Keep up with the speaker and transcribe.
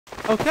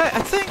Okay,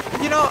 I think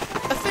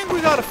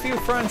we got a few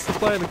friends to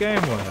play the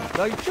game with.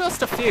 Like,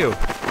 just a few.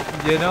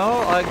 You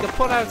know, like, to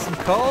put out some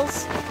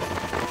calls.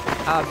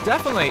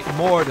 Definitely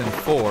more than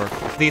 4.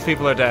 These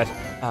people are dead.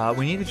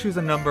 We need to choose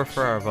a number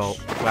for our vote.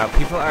 Wow,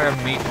 people are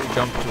immediately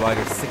jumping to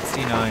either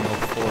 69 or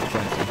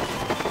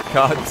 420.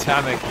 God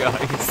damn it,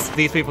 guys.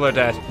 These people are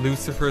dead.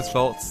 Lucifer's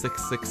Vault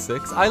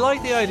 666. I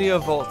like the idea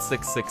of Vault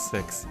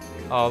 666.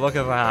 Oh, look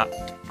at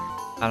that.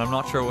 And I'm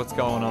not sure what's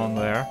going on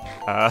there.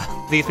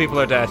 These people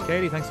are dead.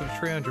 Katie, thanks for the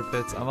 300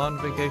 bits. I'm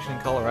on vacation in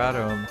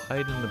Colorado. I'm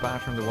hiding in the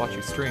bathroom to watch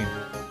you stream.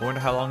 I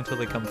wonder how long until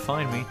they come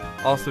find me.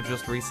 Also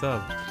just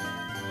resubbed.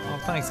 Oh,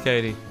 thanks,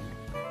 Katie.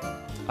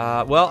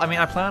 Well, I mean,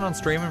 I plan on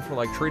streaming for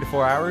like 3 to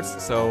 4 hours,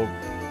 so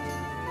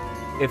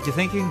if you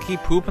think you can keep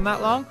pooping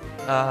that long,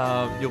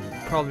 you'll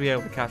probably be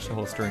able to catch the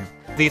whole stream.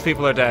 These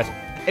people are dead.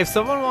 If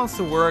someone wants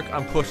to work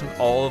on putting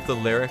all of the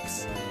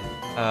lyrics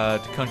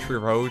to Country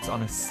Roads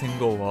on a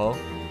single wall,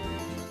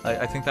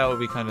 I think that would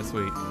be kind of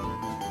sweet.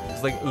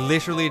 It's like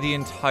literally the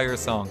entire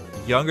song.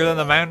 Younger than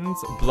the mountains,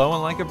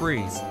 blowing like a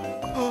breeze.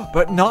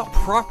 But not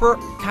proper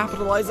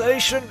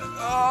capitalization.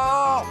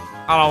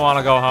 Oh, I don't want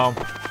to go home.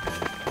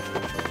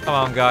 Come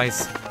on,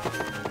 guys.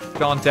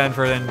 Go on,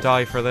 Denver, then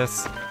die for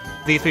this.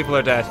 These people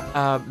are dead.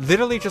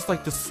 Literally just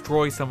like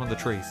destroy some of the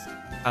trees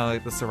and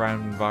like the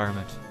surrounding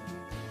environment.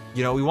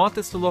 You know, we want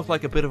this to look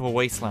like a bit of a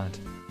wasteland.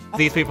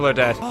 These people are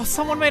dead. Oh,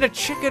 someone made a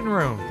chicken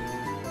room.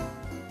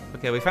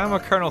 Okay, we found where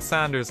Colonel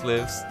Sanders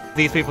lives.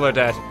 These people are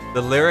dead.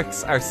 The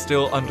lyrics are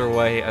still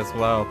underway as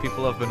well.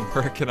 People have been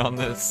working on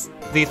this.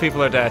 These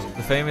people are dead.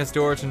 The famous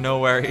door to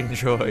nowhere in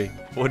joy.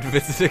 Would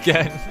visit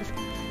again.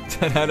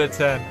 10 out of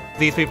 10.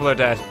 These people are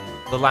dead.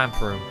 The lamp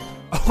room.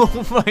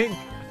 Oh my...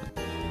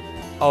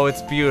 Oh,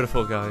 it's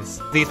beautiful, guys.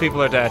 These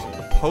people are dead.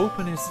 The Pope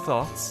and his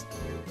thoughts.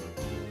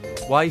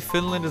 Why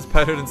Finland is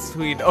better than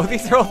Sweden. Oh,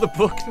 these are all the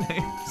book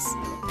names.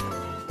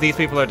 These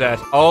people are dead.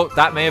 Oh,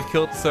 that may have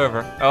killed the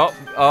server.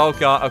 Oh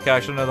god. Okay, I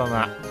shouldn't have done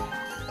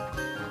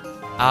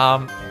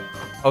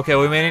that. Okay,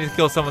 we may need to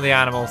kill some of the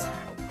animals.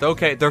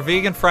 Okay, they're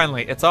vegan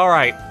friendly. It's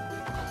alright.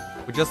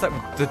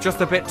 They're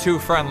just a bit too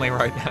friendly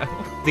right now.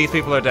 These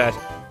people are dead.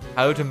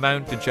 How to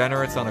mount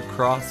degenerates on a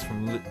cross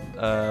from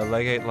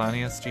Legate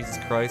Lanius. Jesus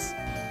Christ.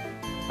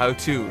 How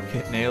to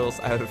get nails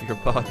out of your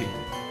body.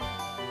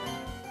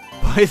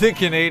 Why the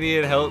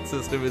Canadian health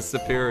system is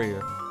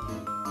superior.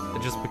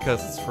 Just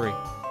because it's free.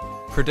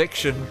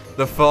 Prediction,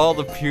 the fall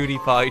of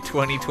PewDiePie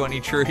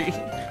 2023.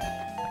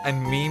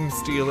 And meme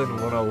stealing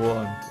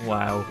 101.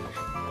 Wow.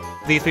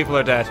 These people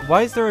are dead.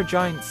 Why is there a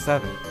giant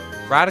 7?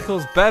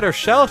 Radicals better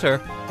shelter?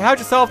 How'd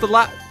you solve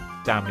the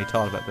Damn, he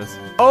thought about this.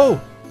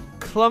 Oh!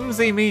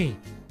 Clumsy me.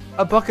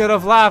 A bucket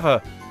of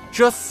lava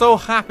just so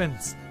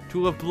happens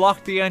to have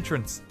blocked the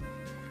entrance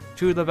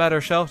to the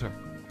better shelter.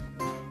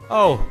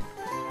 Oh.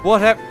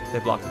 Whatever. They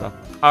blocked it up.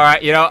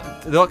 Alright, you know,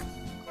 look.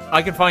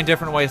 I can find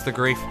different ways to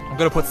grief. I'm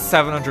gonna put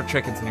 700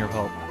 chickens in your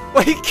vault.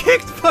 Wait, he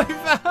kicked my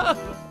van!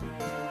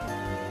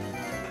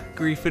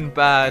 Griefing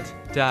bad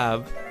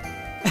dab.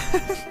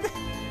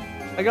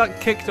 I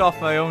got kicked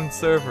off my own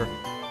server.